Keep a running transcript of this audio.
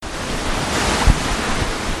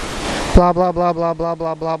Blah blah blah blah blah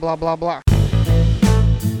blah blah blah blah blah.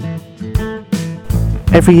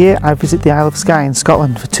 Every year I visit the Isle of Skye in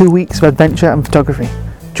Scotland for 2 weeks of adventure and photography.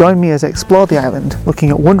 Join me as I explore the island,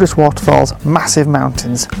 looking at wondrous waterfalls, massive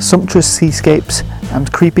mountains, sumptuous seascapes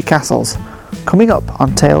and creepy castles. Coming up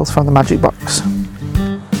on Tales from the Magic Box.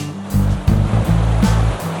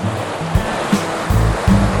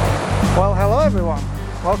 Well, hello everyone,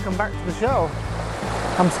 welcome back to the show.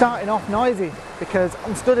 I'm starting off noisy because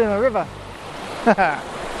I'm stood in a river.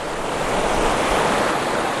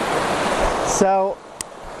 So,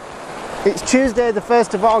 it's Tuesday the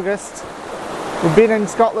 1st of August. We've been in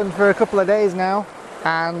Scotland for a couple of days now,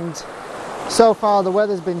 and so far the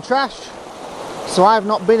weather's been trash, so I've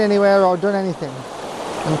not been anywhere or done anything.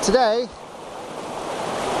 And today,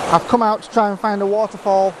 I've come out to try and find a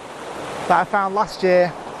waterfall that I found last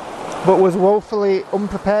year, but was woefully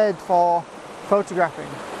unprepared for photographing.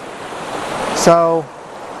 So,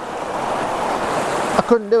 I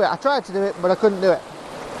couldn't do it. I tried to do it, but I couldn't do it.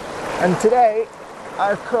 And today,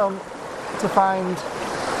 I've come to find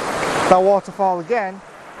the waterfall again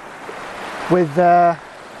with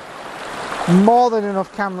more than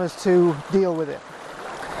enough cameras to deal with it.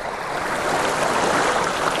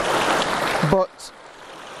 But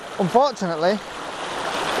unfortunately,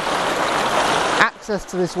 access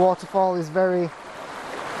to this waterfall is very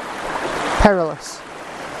perilous.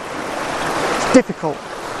 It's difficult.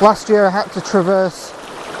 Last year I had to traverse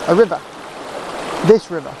a river. This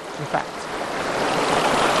river, in fact.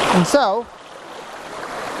 And so,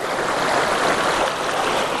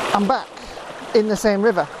 I'm back in the same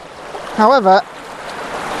river. However,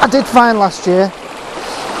 I did find last year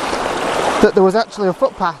that there was actually a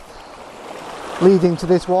footpath leading to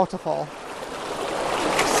this waterfall.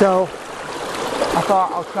 So, I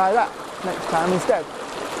thought I'll try that next time instead.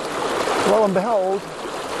 Lo and behold,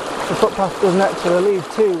 the footpath doesn't actually lead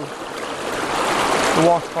to the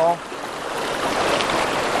waterfall.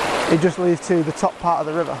 It just leads to the top part of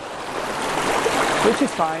the river, which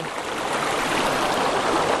is fine.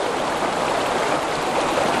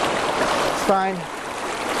 It's fine.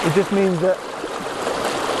 It just means that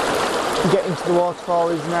getting to the waterfall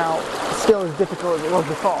is now still as difficult as it was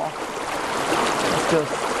before. It's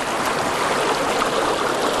just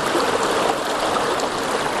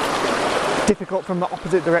difficult from the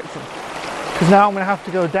opposite direction, because now I'm going to have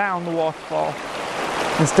to go down the waterfall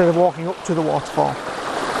instead of walking up to the waterfall.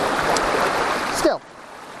 Still,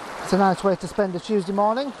 it's a nice way to spend a Tuesday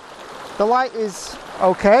morning. The light is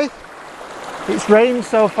okay. It's rained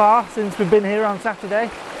so far since we've been here on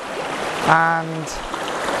Saturday, and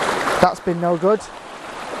that's been no good.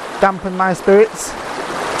 Dampened my spirits.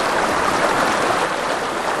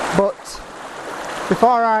 But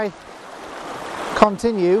before I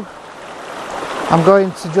continue, I'm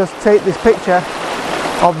going to just take this picture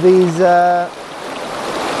of these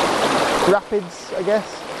rapids, I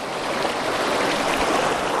guess.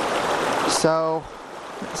 So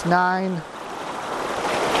it's 9,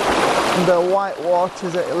 and the white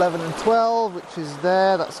water's at 11 and 12, which is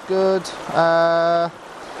there, that's good.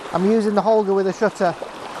 I'm using the Holger with a shutter,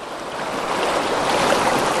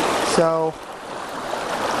 so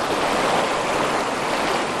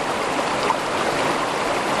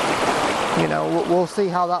you know, we'll see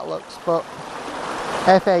how that looks. But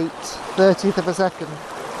f8, 30th of a second,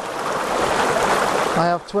 I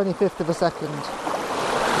have 25th of a second.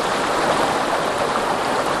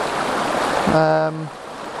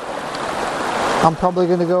 I'm probably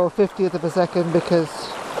going to go 50th of a second because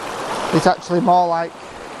it's actually more like,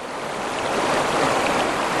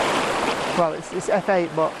 well, it's f8,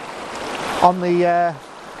 but on the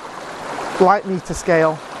light meter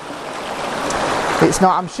scale it's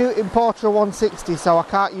not. I'm shooting Portra 160, so I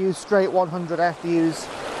can't use straight 100. I have to use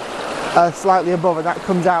slightly above, and that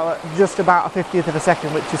comes out at just about a 50th of a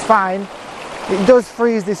second, which is fine. It does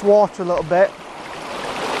freeze this water a little bit.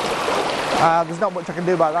 There's not much I can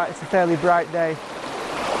do about that. It's a fairly bright day.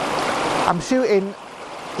 I'm shooting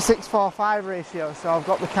 6:4:5 ratio, so I've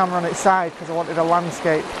got the camera on its side because I wanted a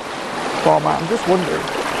landscape format. I'm just wondering,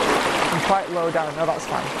 I'm quite low down. No, that's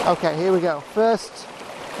fine. Okay, here we go. First,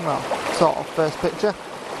 well, sort of first picture.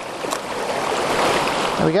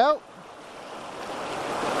 There we go.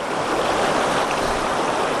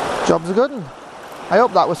 Job's a good one. I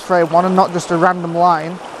hope that was frame 1 and not just a random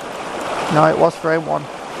line. No, it was frame 1.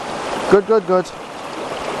 Good, good, good.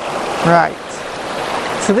 Right.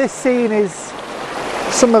 So this scene is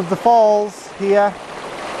some of the falls here,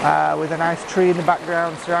 with a nice tree in the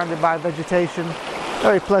background surrounded by vegetation.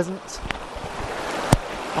 Very pleasant.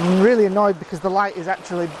 I'm really annoyed because the light is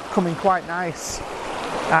actually coming quite nice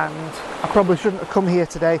and I probably shouldn't have come here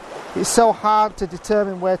today. It's so hard to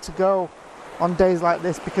determine where to go on days like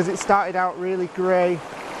this because it started out really grey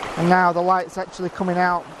and now the light's actually coming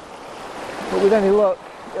out. But with any luck,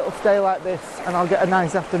 it'll stay like this and I'll get a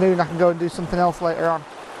nice afternoon. I can go and do something else later on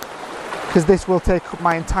because this will take up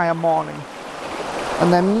my entire morning.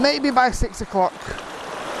 And then maybe by 6 o'clock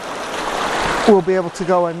we'll be able to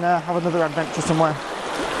go and have another adventure somewhere.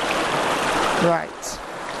 Right.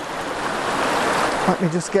 Let me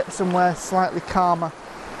just get somewhere slightly calmer.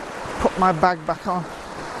 Put my bag back on.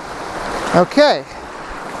 Okay.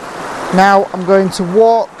 Now I'm going to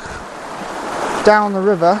walk down the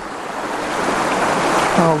river.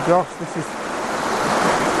 Oh gosh, this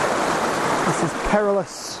is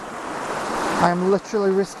perilous. I am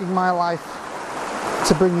literally risking my life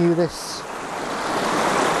to bring you this.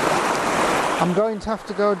 I'm going to have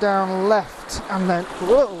to go down left and then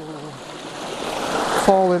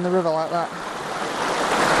fall in the river like that.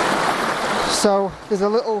 So there's a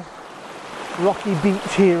little rocky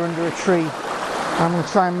beach here under a tree. I'm going to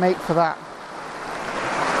try and make for that.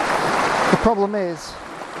 The problem is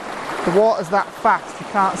the water's that fast you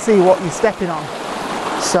can't see what you're stepping on.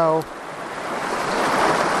 So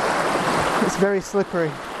it's very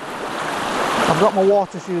slippery. I've got my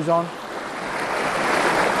water shoes on,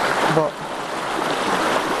 but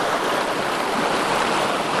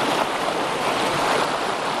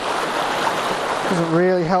doesn't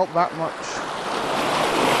really help that much.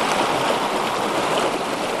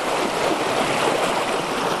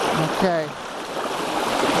 Okay,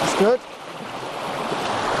 that's good.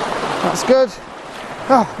 That's good.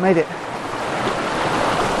 Oh, made it.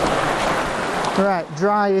 Right,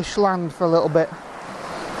 dryish land for a little bit.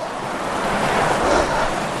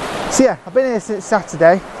 So yeah, I've been here since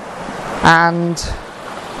Saturday and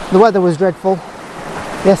the weather was dreadful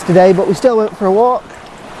yesterday, but we still went for a walk.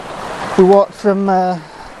 We walked from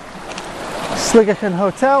Sligachan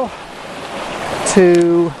Hotel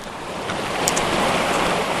to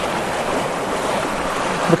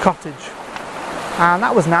the cottage, and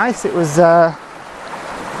that was nice. It was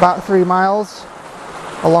about 3 miles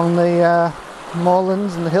along the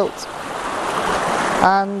moorlands and the hills,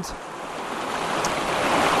 and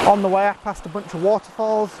on the way I passed a bunch of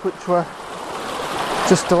waterfalls which were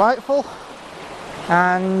just delightful,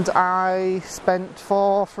 and I spent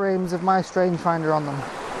 4 frames of my strangefinder on them,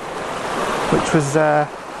 which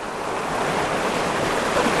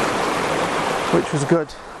was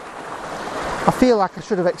good. I feel like I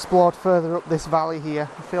should have explored further up this valley here.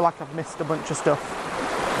 I feel like I've missed a bunch of stuff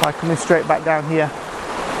by coming straight back down here.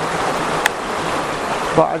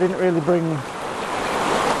 But I didn't really bring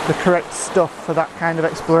the correct stuff for that kind of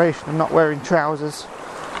exploration. I'm not wearing trousers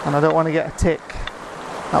and I don't want to get a tick.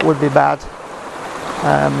 That would be bad.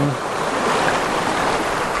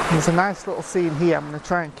 There's a nice little scene here. I'm going to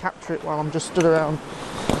try and capture it while I'm just stood around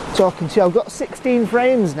talking to you. I've got 16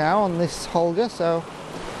 frames now on this Holger, so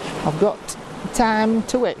I've got time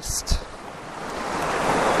to waste.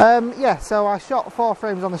 Yeah, so I shot 4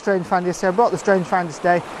 frames on the strangefinder yesterday. I brought the strangefinder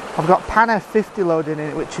today. I've got Pan F50 loaded in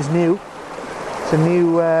it, which is new. It's a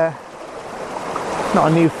new,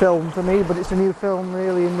 not a new film for me, but it's a new film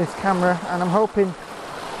really in this camera, and I'm hoping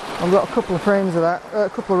I've got a couple of frames of that, a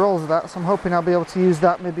couple of rolls of that, so I'm hoping I'll be able to use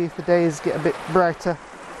that maybe if the days get a bit brighter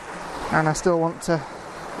and I still want to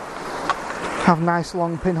have nice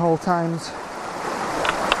long pinhole times.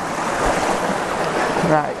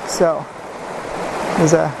 Right, so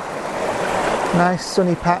there's a nice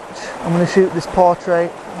sunny patch. I'm going to shoot this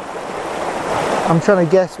portrait. I'm trying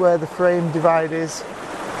to guess where the frame divide is.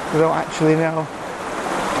 I don't actually know.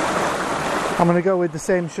 I'm going to go with the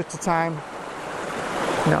same shutter time.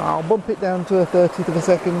 No, I'll bump it down to a 30th of a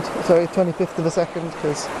second, sorry, 25th of a second,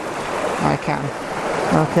 because I can.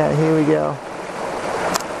 Okay, here we go.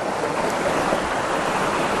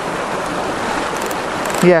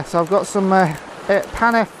 Yeah, so I've got some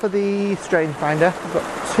Pan F for the strangefinder. I've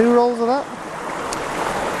got 2 rolls of that.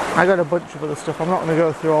 I got a bunch of other stuff. I'm not going to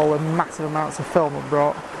go through all the massive amounts of film I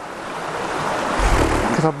brought,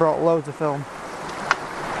 because I brought loads of film.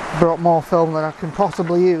 Brought more film than I can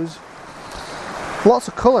possibly use. Lots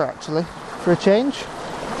of colour actually, for a change.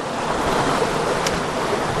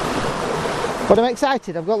 But I'm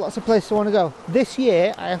excited, I've got lots of places I want to go. This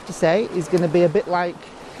year, I have to say, is going to be a bit like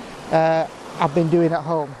I've been doing at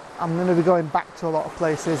home. I'm going to be going back to a lot of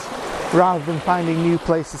places rather than finding new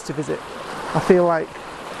places to visit. I feel like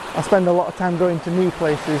I spend a lot of time going to new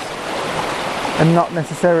places and not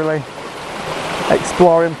necessarily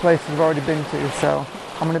exploring places I've already been to. So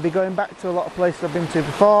I'm going to be going back to a lot of places I've been to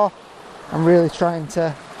before. I'm really trying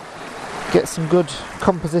to get some good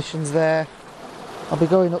compositions there. I'll be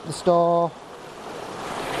going up the store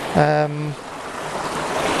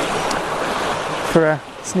for a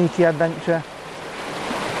sneaky adventure.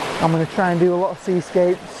 I'm going to try and do a lot of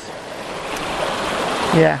seascapes.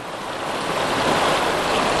 Yeah,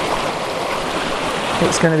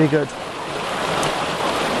 it's going to be good.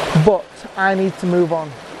 But I need to move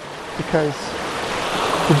on because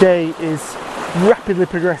the day is rapidly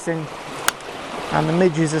progressing and the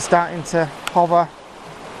midges are starting to hover,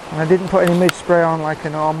 and I didn't put any midge spray on like a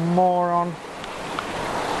moron,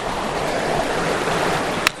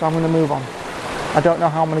 so I'm going to move on. I don't know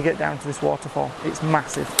how I'm going to get down to this waterfall. It's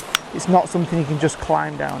massive. It's not something you can just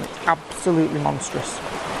climb down. It's absolutely monstrous.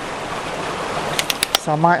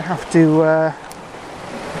 So I might have to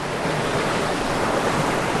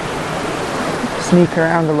sneak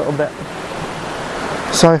around a little bit.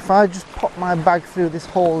 So if I just pop my bag through this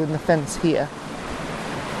hole in the fence here,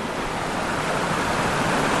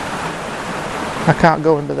 I can't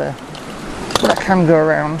go under there, but I can go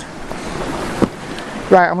around.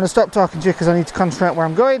 Right, I'm going to stop talking to you because I need to concentrate where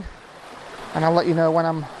I'm going, and I'll let you know when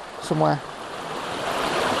I'm somewhere.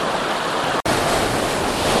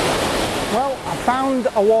 Well, I found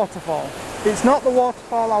a waterfall. It's not the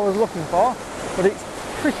waterfall I was looking for, but it's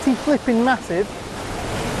pretty flipping massive,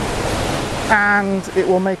 and it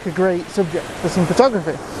will make a great subject for some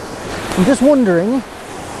photography. I'm just wondering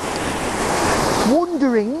what I'm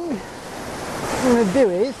going to do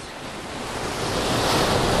is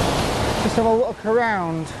just have a look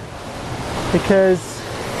around, because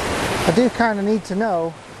I do kind of need to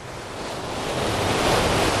know.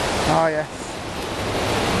 Oh yes,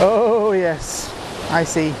 oh yes, I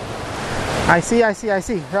see.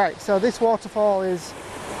 Right, so this waterfall is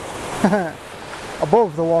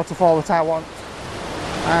above the waterfall that I want,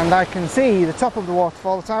 and I can see the top of the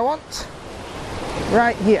waterfall that I want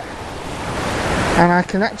right here, and I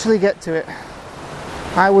can actually get to it.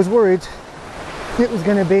 I was worried it was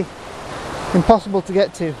going to be impossible to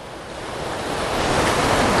get to.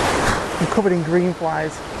 I'm covered in green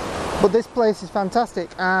flies, but this place is fantastic,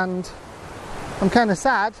 and I'm kind of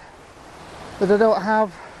sad that I don't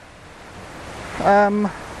have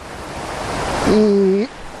the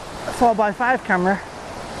 4x5 camera.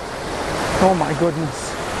 Oh my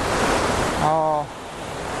goodness. Oh,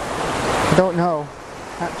 I don't know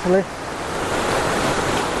actually.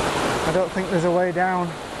 I don't think there's a way down.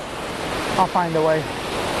 I'll find a way.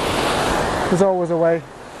 There's always a way.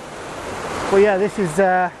 But yeah, this is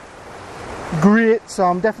great, so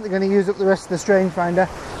I'm definitely going to use up the rest of the rangefinder.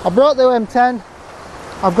 I brought the M10.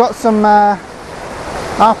 I've got some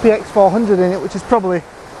RPX 400 in it, which is probably,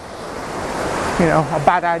 you know, a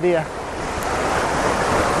bad idea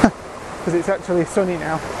because it's actually sunny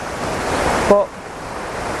now. But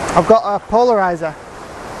I've got a polarizer,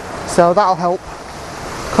 so that'll help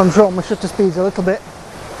control my shutter speeds a little bit.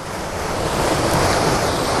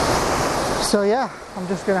 So yeah, I'm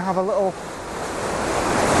just going to have a little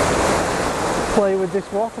play with this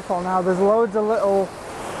waterfall now. There's loads of little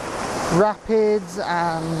rapids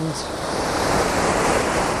and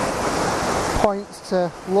points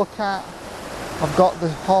to look at. I've got the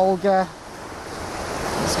Holger.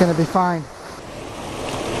 It's going to be fine.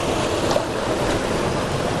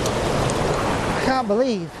 I can't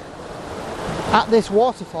believe at this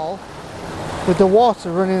waterfall, with the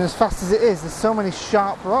water running as fast as it is, there's so many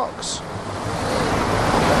sharp rocks.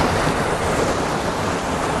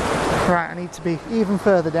 Right, I need to be even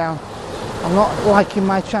further down. I'm not liking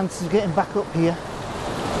my chances of getting back up here.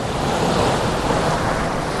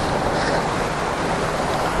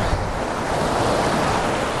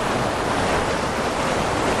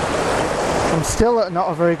 I'm still at not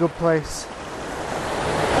a very good place.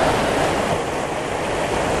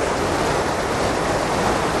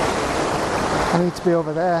 I need to be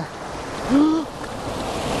over there.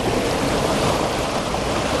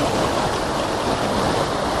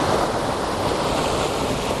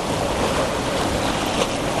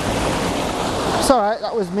 It's alright,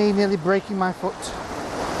 that was me nearly breaking my foot.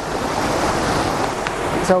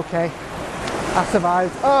 It's okay. I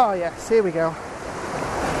survived. Oh yes, here we go.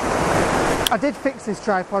 I did fix this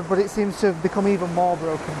tripod, but it seems to have become even more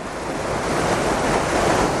broken.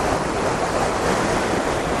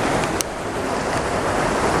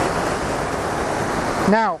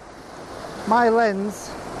 Now, my lens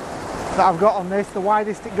that I've got on this, the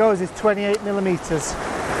widest it goes is 28mm.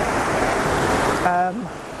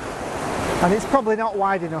 And it's probably not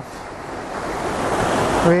wide enough,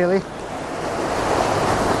 really.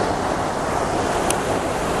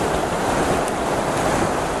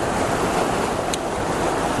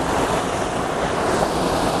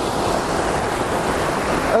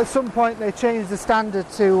 At some point they changed the standard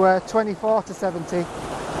to 24 to 70,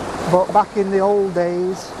 but back in the old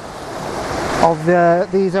days of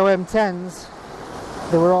these OM10s,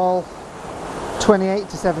 they were all 28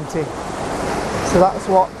 to 70. So that's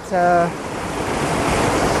what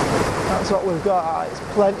we've got. It's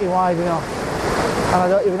plenty wide enough, and I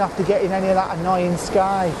don't even have to get in any of that annoying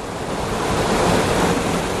sky.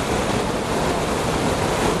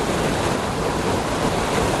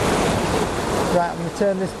 Right, I'm going to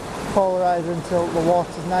turn this polarizer until the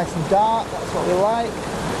water's nice and dark. That's what we like.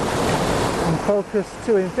 And focus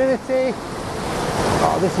to infinity.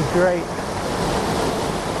 Oh, this is great.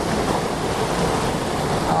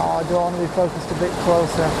 Oh, I do want to be focused a bit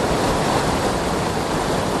closer.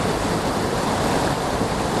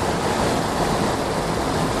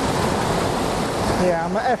 Yeah,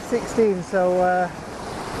 I'm at f16, so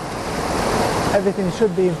everything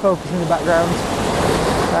should be in focus in the background.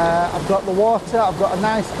 I've got the water, I've got a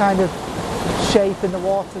nice kind of shape in the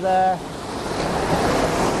water there.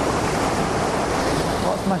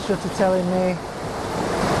 What's my shutter telling me?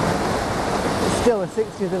 It's still a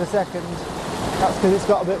 60th of a second. That's because it's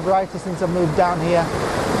got a bit brighter since I moved down here.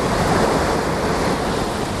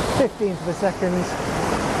 15th of a second.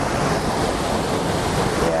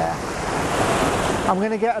 Yeah. I'm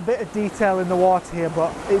going to get a bit of detail in the water here,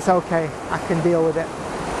 but it's okay. I can deal with it.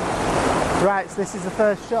 Right, so this is the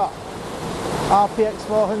first shot. RPX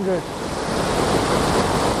 400.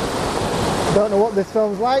 Don't know what this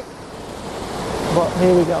film's like, but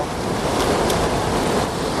here we go.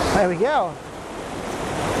 There we go.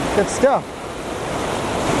 Good stuff.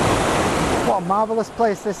 What a marvellous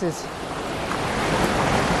place this is.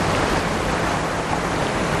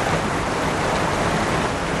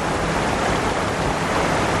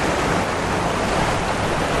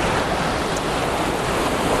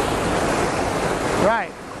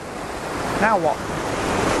 Right, now what?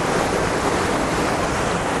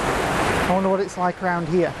 I wonder what it's like around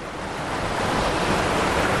here.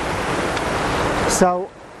 So,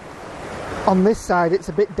 on this side it's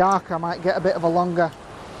a bit darker, I might get a bit of a longer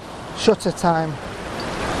shutter time.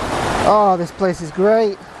 Oh, this place is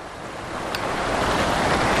great.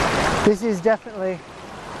 This is definitely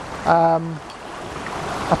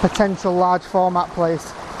a potential large format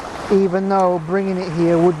place, even though bringing it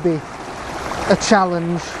here would be a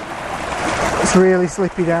challenge. It's really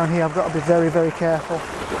slippy down here, I've got to be very, very careful.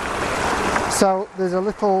 So there's a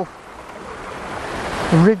little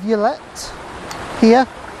rivulet here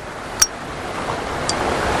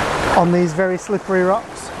on these very slippery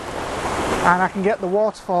rocks, and I can get the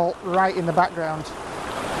waterfall right in the background.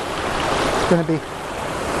 It's going to be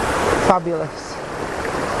fabulous.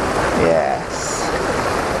 Yes.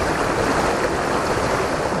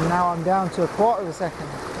 And now I'm down to a quarter of a second.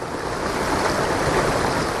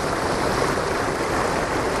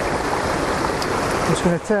 I'm just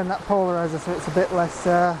going to turn that polarizer so it's a bit less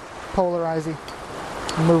polarizing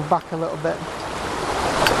and move back a little bit.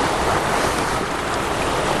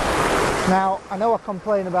 Now, I know I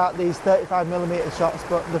complain about these 35mm shots,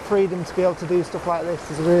 but the freedom to be able to do stuff like this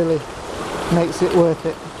is really makes it worth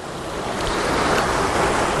it.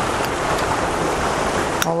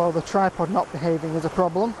 Although the tripod not behaving is a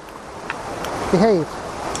problem. Behave.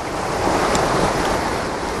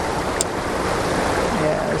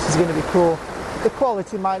 Yeah, this is going to be cool. The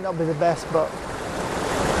quality might not be the best, but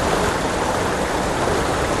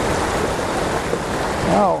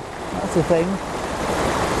oh, that's the thing.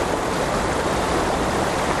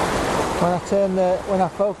 When I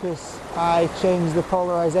focus, I change the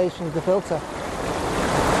polarization of the filter.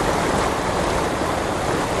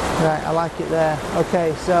 Right, I like it there.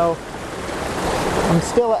 Okay, so I'm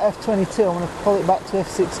still at f22. I'm going to pull it back to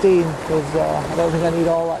f16 because I don't think I need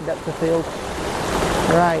all that depth of field.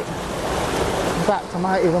 Right. In fact, I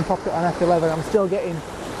might even pop it on f11. I'm still getting,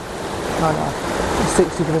 oh no,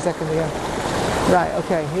 60 per second again. Right,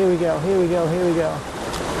 okay, here we go, here we go, here we go.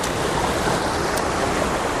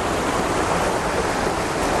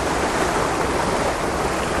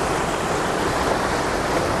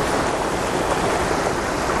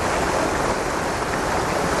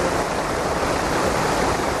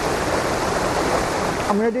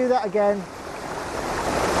 I'm going to do that again.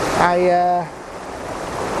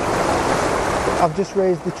 I've just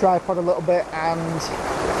raised the tripod a little bit and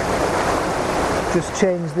just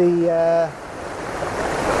changed the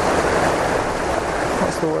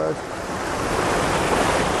what's the word?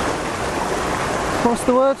 What's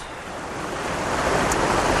the word?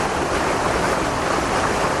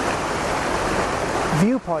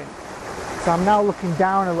 Viewpoint. So I'm now looking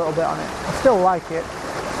down a little bit on it. I still like it,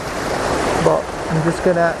 but I'm just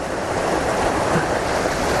gonna,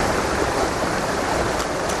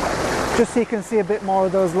 just so you can see a bit more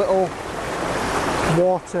of those little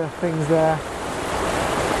water things there.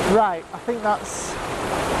 Right, I think that's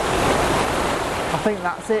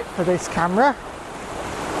it for this camera.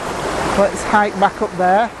 Let's hike back up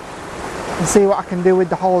there and see what I can do with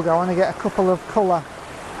the Holga. I want to get a couple of colour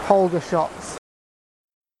Holga shots.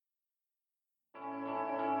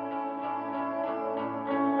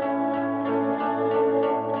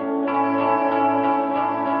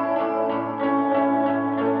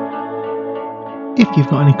 If you've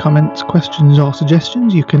got any comments, questions or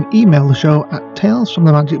suggestions, you can email the show at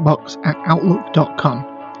talesfromthemagicbox@outlook.com.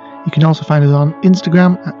 You can also find us on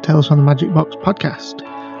Instagram at Tales from the Magic Box Podcast.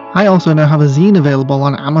 I also now have a zine available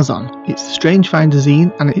on Amazon. It's the Strange Finder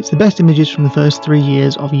zine, and it's the best images from the first 3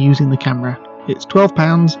 years of using the camera. It's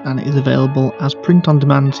 £12 and it is available as print on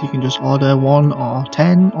demand, so you can just order 1 or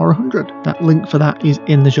 10 or 100. That link for that is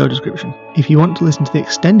in the show description. If you want to listen to the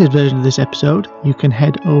extended version of this episode, you can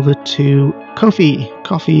head over to Ko-fi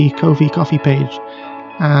page,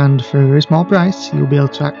 and for a very small price you'll be able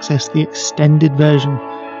to access the extended version,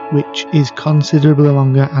 which is considerably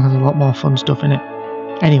longer and has a lot more fun stuff in it.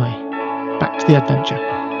 Anyway, back to the adventure.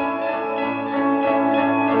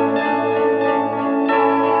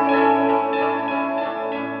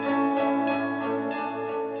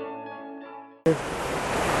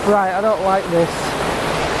 Right, I don't like this.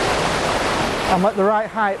 I'm at the right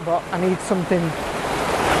height, but I need something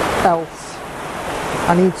else.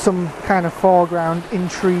 I need some kind of foreground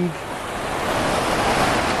intrigue.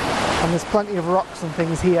 And there's plenty of rocks and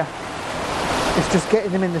things here. It's just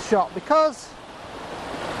getting them in the shot, because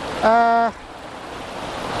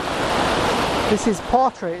this is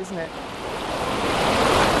portrait, isn't it?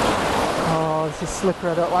 Oh, this is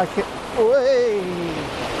slippery, I don't like it. Way.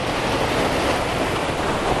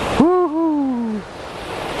 Woohoo!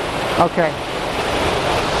 Okay.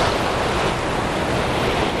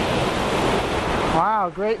 Wow,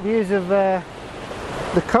 great views of the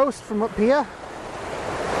coast from up here.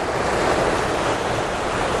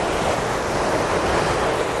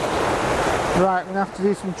 Right, I'm going to have to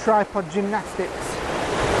do some tripod gymnastics.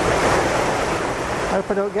 I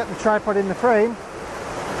hope I don't get the tripod in the frame.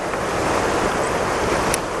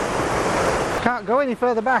 Can't go any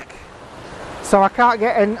further back, so I can't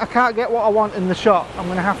get what I want in the shot. I'm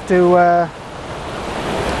going to have to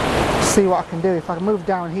see what I can do. If I can move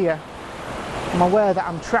down here, I'm aware that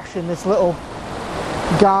I'm trashing this little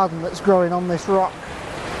garden that's growing on this rock.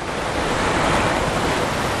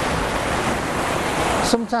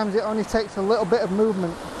 Sometimes it only takes a little bit of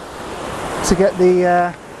movement to get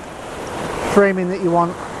the framing that you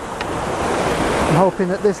want. I'm hoping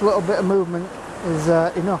that this little bit of movement is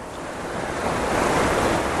enough.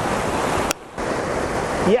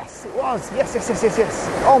 Yes, it was. Yes.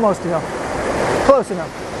 Almost enough. Close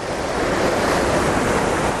enough.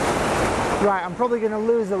 Right, I'm probably going to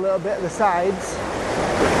lose a little bit of the sides,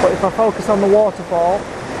 but if I focus on the waterfall,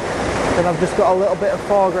 then I've just got a little bit of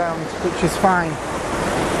foreground, which is fine.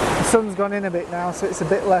 The sun's gone in a bit now, so it's a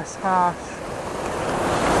bit less harsh.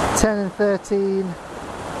 10 and 13.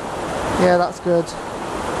 Yeah, that's good.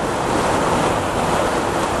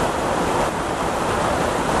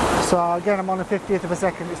 So again, I'm on a 50th of a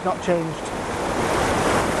second, it's not changed.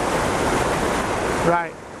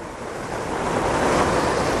 Right.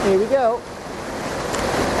 Here we go.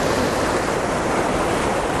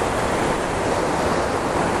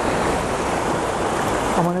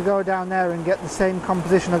 I'm going to go down there and get the same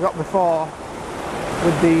composition I got before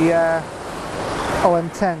with the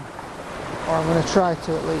OM10, or I'm going to try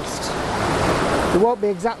to at least. It won't be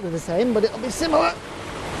exactly the same, but it'll be similar.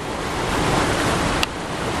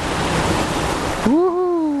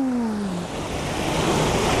 Woohoo!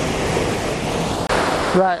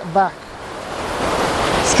 Right, I'm back.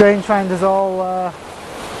 Strange Finder's all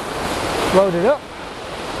loaded up.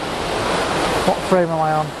 What frame am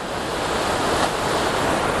I on?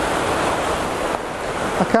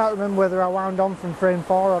 I can't remember whether I wound on from frame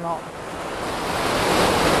 4 or not.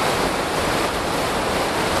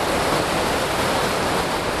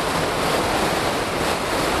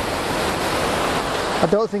 I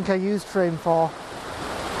don't think I used frame 4.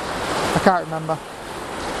 I can't remember.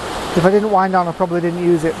 If I didn't wind on, I probably didn't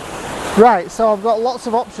use it. Right, so I've got lots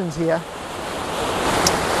of options here.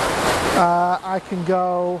 I can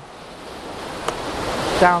go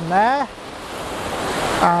down there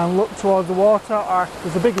and look towards the water, or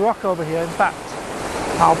there's a big rock over here. In fact,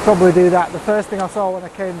 I'll probably do that. The first thing I saw when I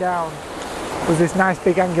came down was this nice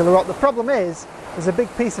big angular rock. The problem is, there's a big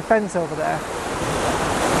piece of fence over there,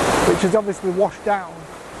 which is obviously washed down.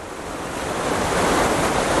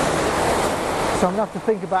 So I'm going to have to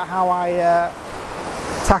think about how I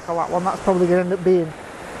tackle that one. That's probably going to end up being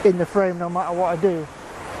in the frame no matter what I do.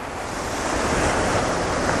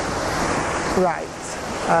 Right.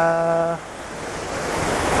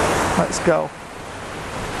 Let's go.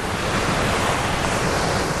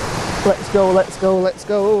 Let's go, let's go, let's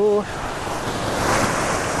go.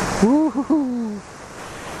 Woohoo!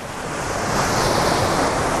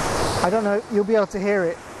 I don't know, you'll be able to hear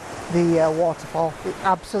it, the waterfall. It's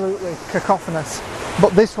absolutely cacophonous.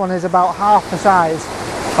 But this one is about half the size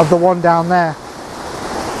of the one down there.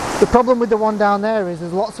 The problem with the one down there is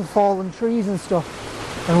there's lots of fallen trees and stuff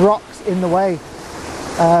and rocks in the way.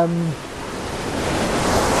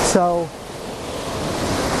 So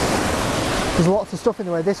there's lots of stuff in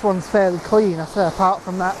the way. This one's fairly clean, I say, apart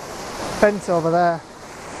from that fence over there.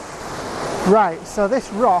 Right, so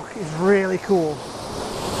this rock is really cool.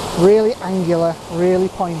 Really angular, really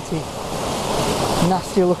pointy.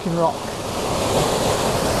 Nasty looking rock.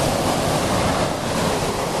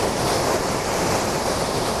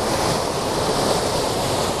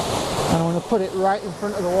 And I'm going to put it right in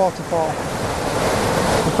front of the waterfall.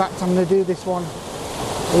 In fact, I'm going to do this one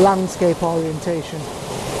landscape orientation.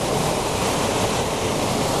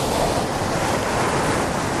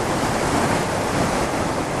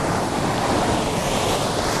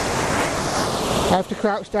 I have to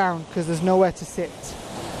crouch down because there's nowhere to sit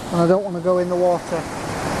and I don't want to go in the water.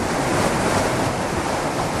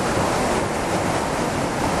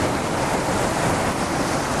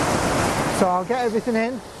 So I'll get everything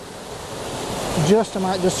in. I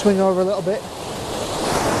might just swing over a little bit.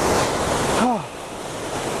 Oh.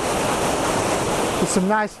 There's some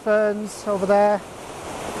nice ferns over there.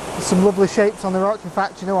 There's some lovely shapes on the rock. In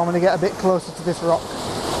fact, you know, I'm going to get a bit closer to this rock.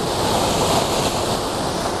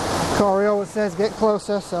 Corey always says get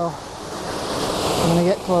closer, so I'm going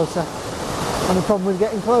to get closer. And the problem with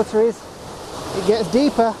getting closer is it gets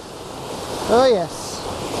deeper. Oh yes.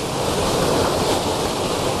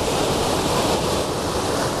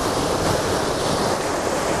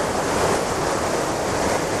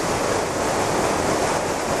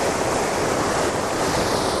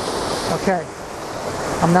 Okay,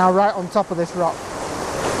 I'm now right on top of this rock.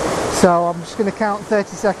 So I'm just going to count 30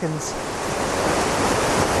 seconds.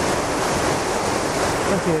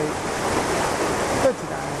 28,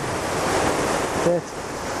 39, 30.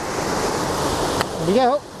 There we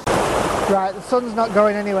go. Right, the sun's not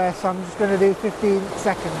going anywhere, so I'm just going to do 15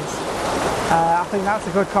 seconds. I think that's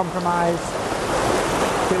a good compromise.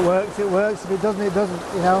 If it works, it works. If it doesn't, it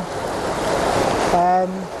doesn't, you know.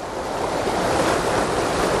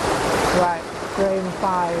 Right, frame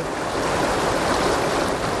 5.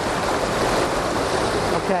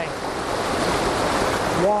 Okay.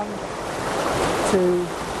 1, 2, 3,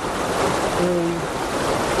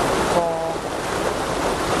 4,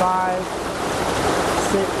 5,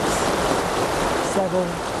 6, 7,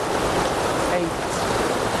 8,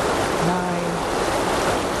 9,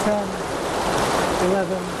 10,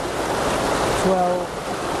 11, 12,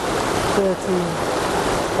 13,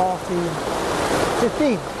 14,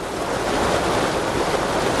 15.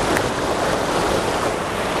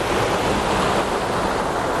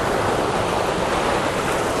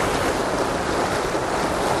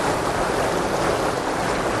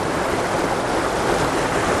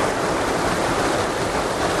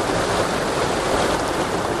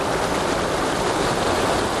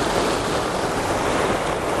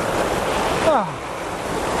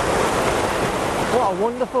 What a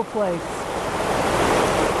wonderful place.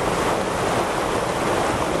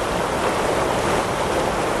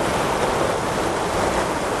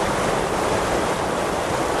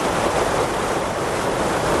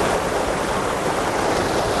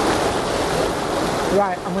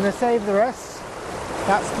 Right, I'm going to save the rest.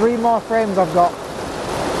 That's 3 more frames I've got.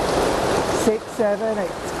 6, 7,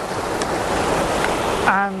 8.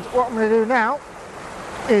 And what I'm going to do now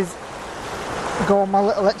is go on my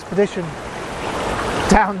little expedition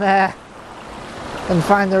down there and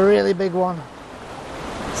find the really big one.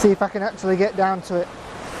 See if I can actually get down to it.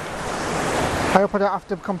 I hope I don't have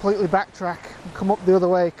to completely backtrack and come up the other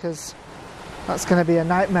way, because that's going to be a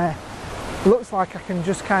nightmare. It looks like I can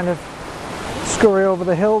just kind of scurry over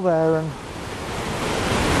the hill there and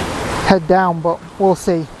head down, but we'll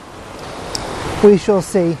see. We shall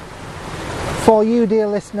see. For you, dear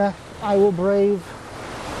listener, I will brave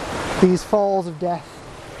these falls of death.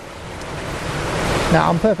 No,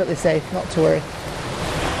 I'm perfectly safe, not to worry.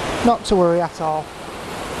 Not to worry at all.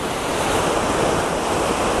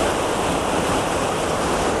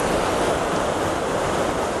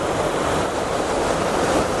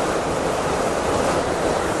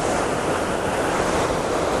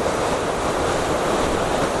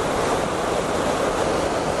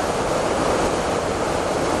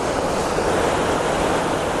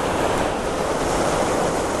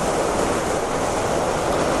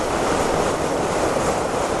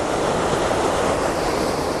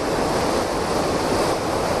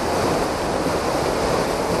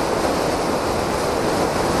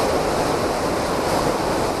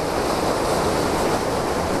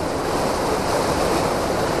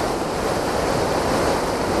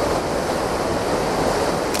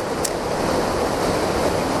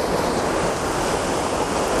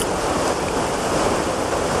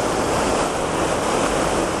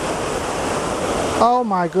 Oh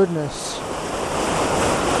my goodness.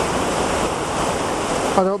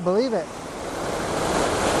 I don't believe it.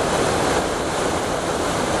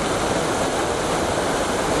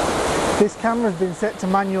 This camera's been set to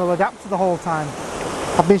manual adapter the whole time.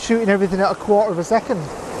 I've been shooting everything at 1/4 of a second.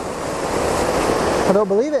 I don't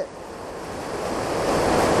believe it.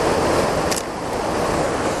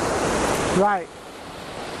 Right.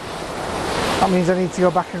 That means I need to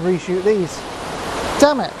go back and reshoot these.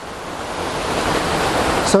 Damn it.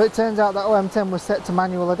 So it turns out that OM10 was set to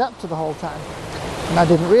manual adapter the whole time. And I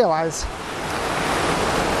didn't realise.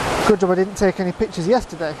 Good job I didn't take any pictures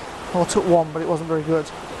yesterday. Well, I took one, but it wasn't very good.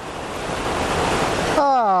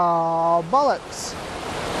 Oh, bollocks.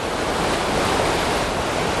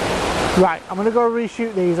 Right, I'm going to go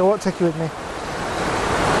reshoot these. I won't take you with me.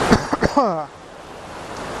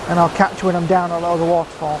 And I'll catch you when I'm down at the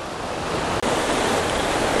waterfall.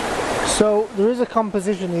 So there is a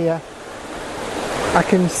composition here. I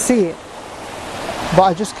can see it, but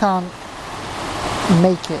I just can't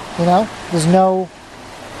make it, you know? There's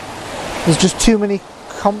just too many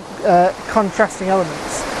contrasting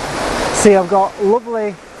elements. See, I've got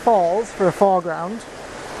lovely falls for a foreground,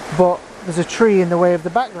 but there's a tree in the way of the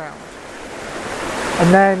background.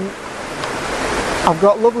 And then I've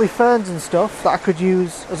got lovely ferns and stuff that I could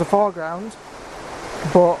use as a foreground,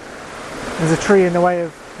 but there's a tree in the way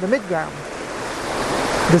of the midground.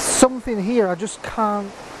 There's something here, I just can't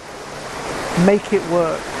make it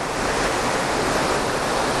work.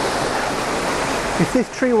 If this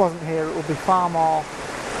tree wasn't here, it would be far more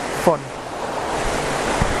fun.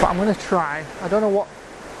 But I'm going to try. I don't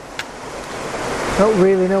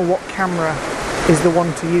really know what camera is the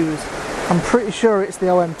one to use. I'm pretty sure it's the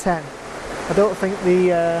OM10. I don't think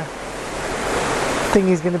the thing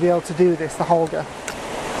is going to be able to do this, the Holger.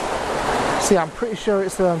 See, I'm pretty sure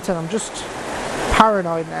it's the OM10. I'm just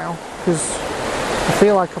paranoid now because I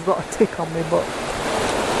feel like I've got a tick on me, but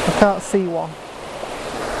I can't see one.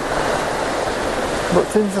 But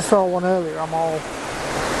since I saw one earlier, I'm all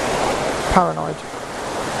paranoid.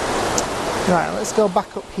 Right, let's go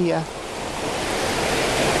back up here.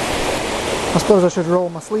 I suppose I should roll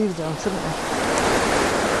my sleeves down, shouldn't I?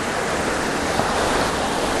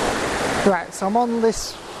 Right, so I'm on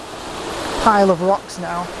this pile of rocks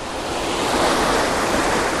now.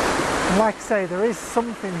 And like I say, there is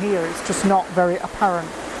something here, it's just not very apparent.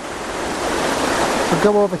 I'll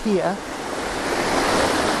go over here.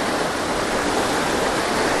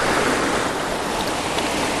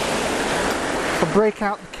 If I break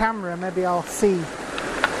out the camera, maybe I'll see.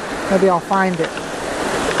 Maybe I'll find it.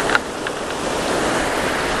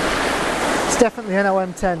 It's definitely an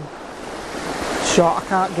OM10 shot. I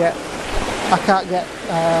can't get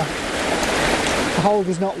the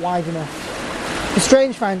holder's not wide enough. The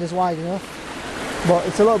rangefinder's wide enough, but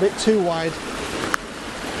it's a little bit too wide.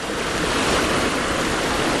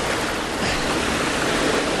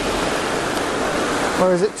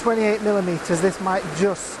 Whereas at 28mm, this might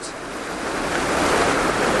just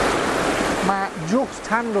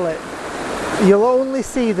handle it. You'll only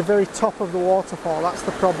see the very top of the waterfall, that's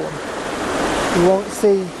the problem. You won't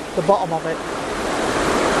see the bottom of it.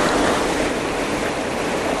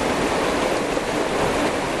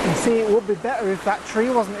 You see, it would be better if that tree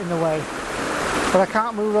wasn't in the way. But I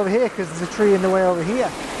can't move over here because there's a tree in the way over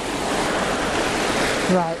here.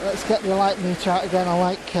 Right, let's get the light meter out again. I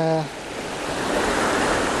like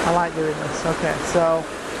doing this. Okay, so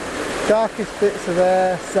darkest bits are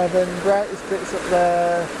there, 7, brightest bits up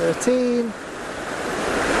there, 13.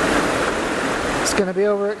 It's going to be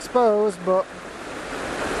overexposed, but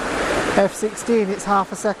f16, it's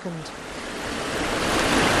half a second.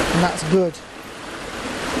 And that's good.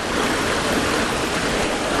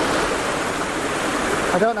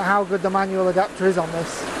 I don't know how good the manual adapter is on this.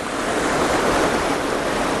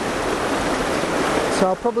 So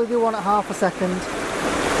I'll probably do one at half a second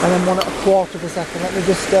and then one at 1/4 of a second. Let me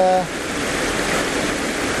just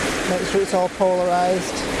make sure it's all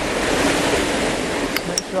polarised.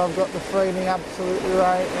 Make sure I've got the framing absolutely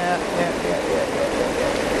right. Yeah.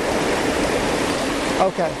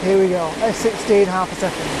 Okay, here we go. F16, half a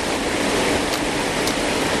second.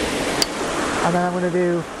 And then I'm going to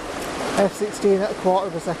do F16 at 1/4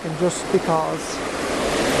 of a second just because.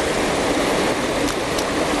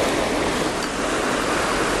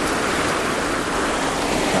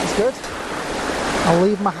 That's good. I'll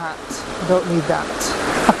leave my hat. I don't need that.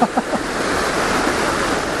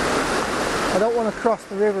 I don't want to cross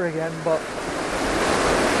the river again, but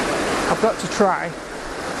I've got to try.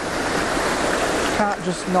 Can't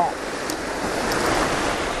just not.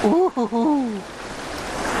 Ooh.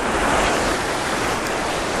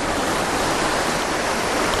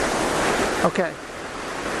 Okay,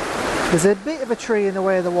 There's a bit of a tree in the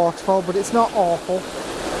way of the waterfall, but it's not awful.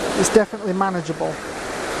 It's definitely manageable.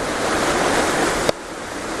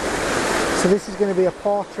 So this is going to be a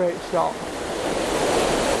portrait shot.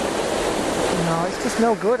 No, it's just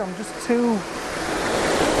no good. I'm just too...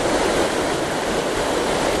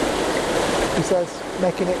 He says,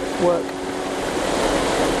 making it work.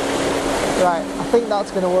 Right, I think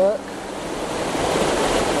that's going to work.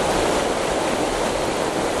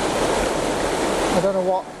 I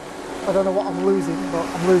don't know what I'm losing, but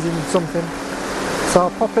I'm losing something. So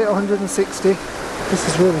I'll pop it 160. This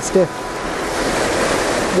is really stiff.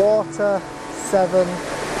 Water 7.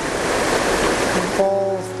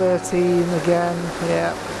 Balls 13 again.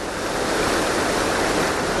 Yeah.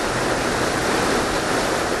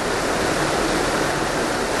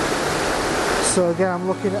 So again, I'm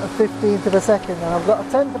looking at a 15th of a second, and I've got a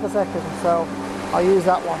 10th of a second, so I'll use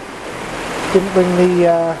that one. Didn't bring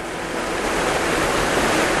the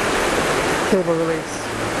cable release.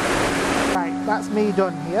 Right, that's me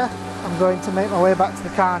done here. I'm going to make my way back to the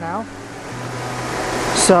car now.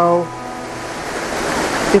 So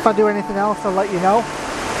if I do anything else, I'll let you know.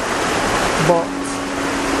 But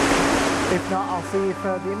if not, I'll see you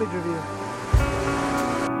for the image review.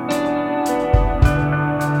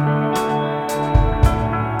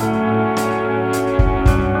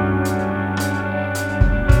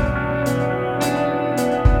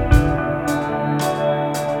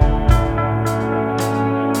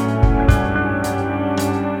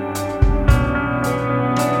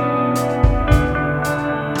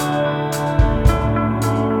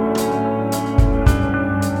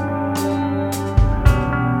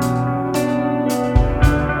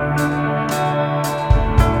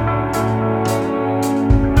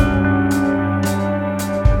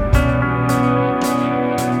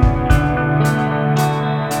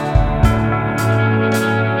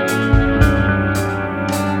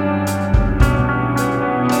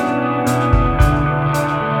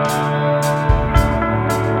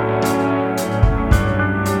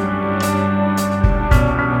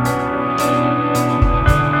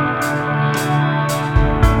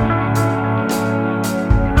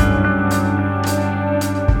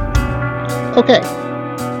 Okay,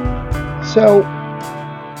 so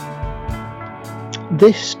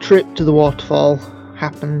this trip to the waterfall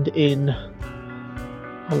happened in,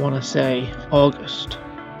 I want to say, August,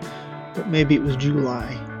 but maybe it was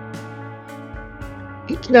July.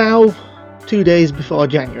 It's now 2 days before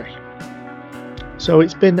January, so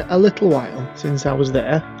it's been a little while since I was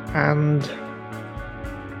there, and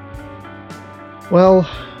well,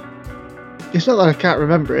 it's not that I can't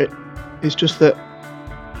remember it, it's just that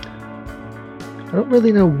I don't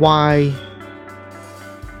really know why.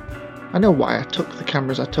 I know why I took the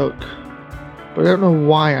cameras I took, but I don't know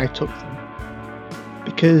why I took them.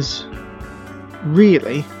 Because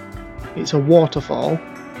really, it's a waterfall.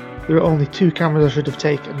 There are only 2 cameras I should have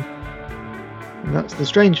taken, and that's the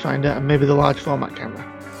Strangefinder and maybe the large format camera.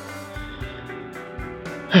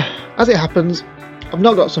 As it happens, I've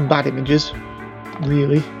not got some bad images,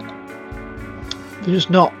 really. They're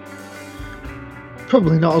just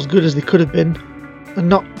probably not as good as they could have been, and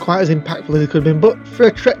not quite as impactful as they could have been, but for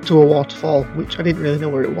a trek to a waterfall, which I didn't really know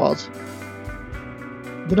where it was,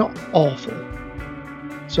 they're not awful.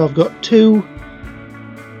 So I've got 2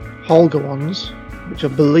 Holga ones, which I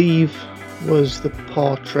believe was the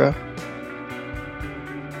Portra,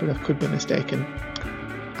 but I could be mistaken.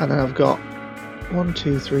 And then I've got 1,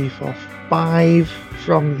 2, 3, 4, 5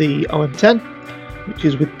 from the OM10, which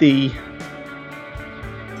is with the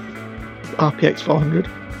RPX 400.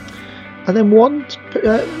 And then 1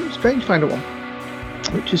 Strangefinder one,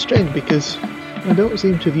 which is strange because I don't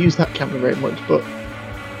seem to have used that camera very much, but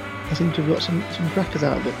I seem to have got some crackers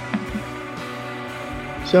out of it.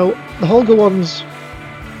 So the Holga ones,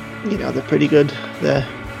 you know, they're pretty good. They're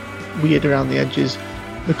weird around the edges.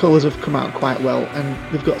 The colours have come out quite well, and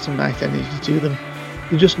they've got some nice energy to them.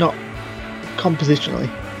 They're just not compositionally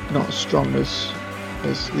not as strong as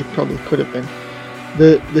they probably could have been.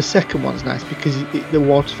 The second one's nice because the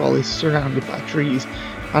waterfall is surrounded by trees,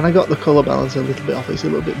 and I got the colour balance a little bit off. It's a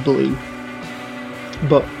little bit blue,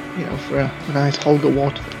 but you know, for a nice Holga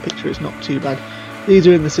waterfall picture, it's not too bad. These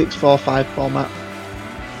are in the 645 format,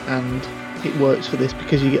 and it works for this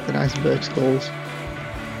because you get the nice verticals.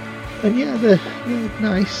 And yeah, they're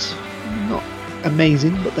nice, not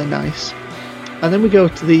amazing, but they're nice. And then we go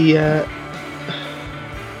to the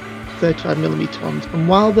 35mm ones, and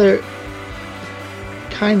while they're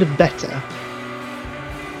kind of better,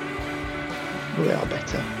 well, they are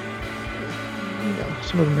better, you know,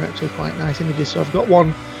 some of them are actually quite nice images. So I've got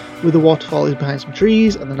one with the waterfall is behind some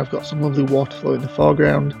trees, and then I've got some lovely water flow in the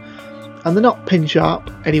foreground, and they're not pin sharp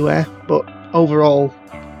anywhere, but overall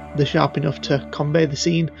they're sharp enough to convey the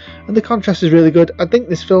scene, and the contrast is really good. I think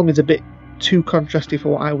this film is a bit too contrasty for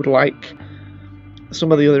what I would like.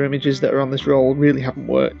 Some of the other images that are on this roll really haven't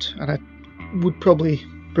worked, and I would probably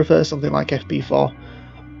prefer something like FP4,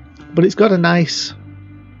 but it's got a nice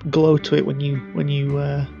glow to it when you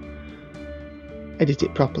edit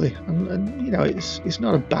it properly, and you know, it's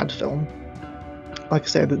not a bad film. Like I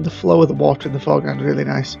said, the flow of the water in the foreground is really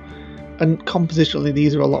nice, and compositionally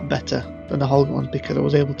these are a lot better than the Holga ones because I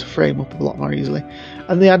was able to frame up a lot more easily.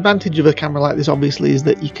 And the advantage of a camera like this obviously is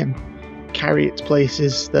that you can carry it to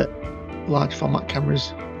places that large format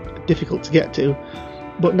cameras are difficult to get to,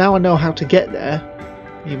 but now I know how to get there,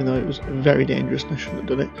 even though it was very dangerous and I shouldn't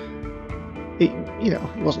have done it. It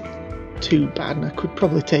wasn't too bad, and I could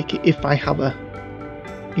probably take it if I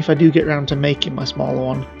do get around to making my smaller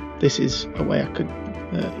one. This is a way I could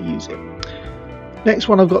use it. Next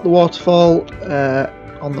one, I've got the waterfall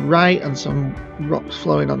on the right and some rocks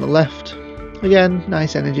flowing on the left. Again,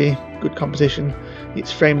 nice energy, good composition.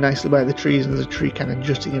 It's framed nicely by the trees, and there's a tree kind of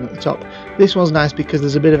jutting in at the top. This one's nice because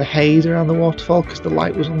there's a bit of a haze around the waterfall because the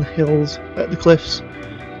light was on the hills at the cliffs.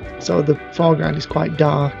 So the foreground is quite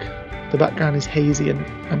dark, the background is hazy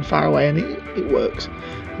and far away, and it works.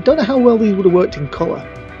 I don't know how well these would have worked in colour,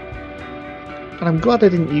 and I'm glad I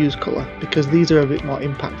didn't use colour because these are a bit more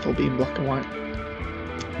impactful being black and white.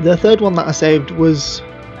 The third one that I saved didn't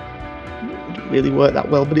really work that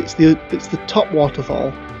well, but it's the top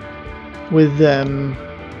waterfall with the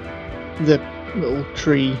little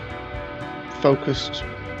tree focused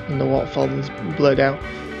and the waterfall is blurred out.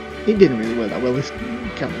 It didn't really work that well. This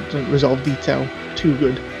camera doesn't resolve detail too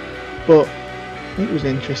good, but it was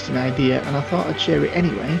an interesting idea, and I thought I'd share it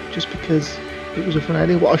anyway, just because it was a fun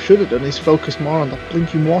idea. What I should have done is focus more on the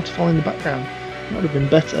blinking waterfall in the background. That would have been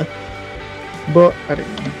better, but I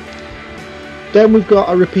didn't know. Then we've got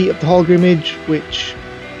a repeat of the Holga image, which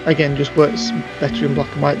again just works better in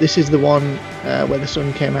black and white. This is the one where the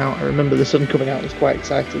sun came out. I remember the sun coming out, I was quite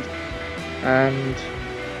excited, and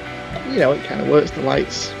it kind of works. The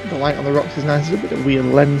light on the rocks is nice. There's a bit of weird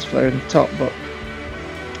lens flare in the top, but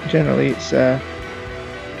generally it's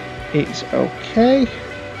okay.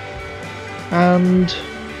 And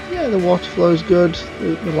the water flow is good.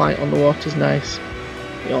 The light on the water is nice.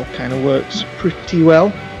 It all kind of works pretty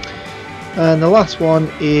well. And the last one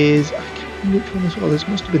is, I can't remember which one this was. This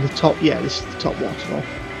must have been the top. Yeah, this is the top waterfall. I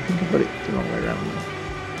think I've got it the wrong way around now.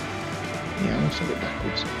 Yeah, I must have it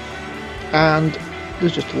backwards. And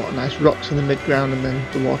there's just a lot of nice rocks in the mid-ground, and then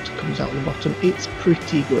the water comes out the bottom. It's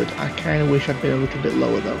pretty good. I kind of wish I'd been a little bit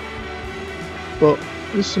lower though. But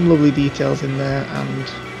there's some lovely details in there, and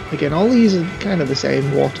again, all these are kind of the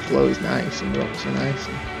same. Water flow is nice, and rocks are nice,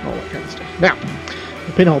 and all that kind of stuff. Now,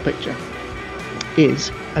 the pinhole picture is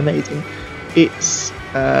amazing. It's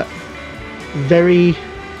I've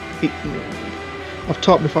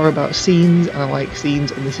talked before about scenes, and I like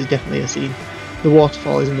scenes, and this is definitely a scene. The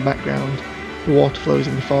waterfall is in the background, the water flow is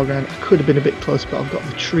in the foreground. I could have been a bit closer, but I've got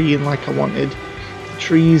the tree in like I wanted. The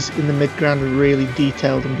trees in the mid-ground are really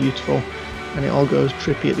detailed and beautiful, and it all goes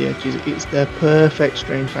trippy at the edges. It's the perfect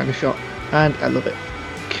strangefinder shot, and I love it.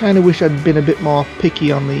 Kind of wish I'd been a bit more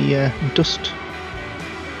picky on the dust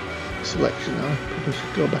selection. I probably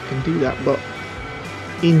should go back and do that, but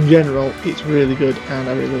in general it's really good and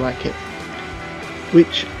I really like it,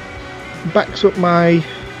 which backs up my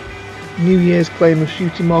New Year's claim of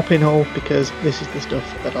shooting more pinhole, because this is the stuff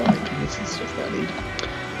that I like and this is the stuff that I need.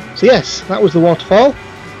 So yes, that was the waterfall.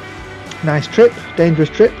 Nice trip, dangerous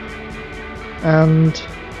trip, and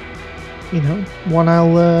one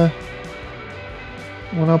I'll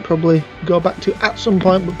probably go back to at some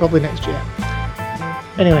point, but probably next year.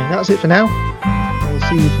 Anyway, that's it for now. I'll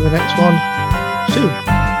see you for the next one soon.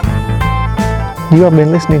 You have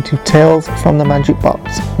been listening to Tales from the Magic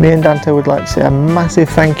Box. Me and Dante would like to say a massive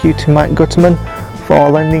thank you to Mike Gutterman for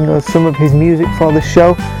lending us some of his music for this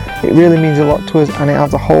show. It really means a lot to us, and it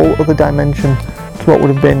adds a whole other dimension to what would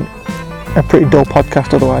have been a pretty dull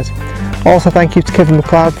podcast otherwise. Also, thank you to Kevin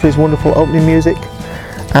MacLeod for his wonderful opening music,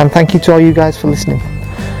 and thank you to all you guys for listening.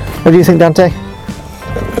 What do you think, Dante?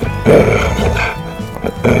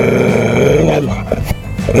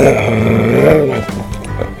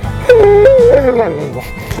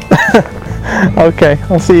 Okay,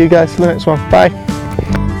 I'll see you guys for the next one. Bye.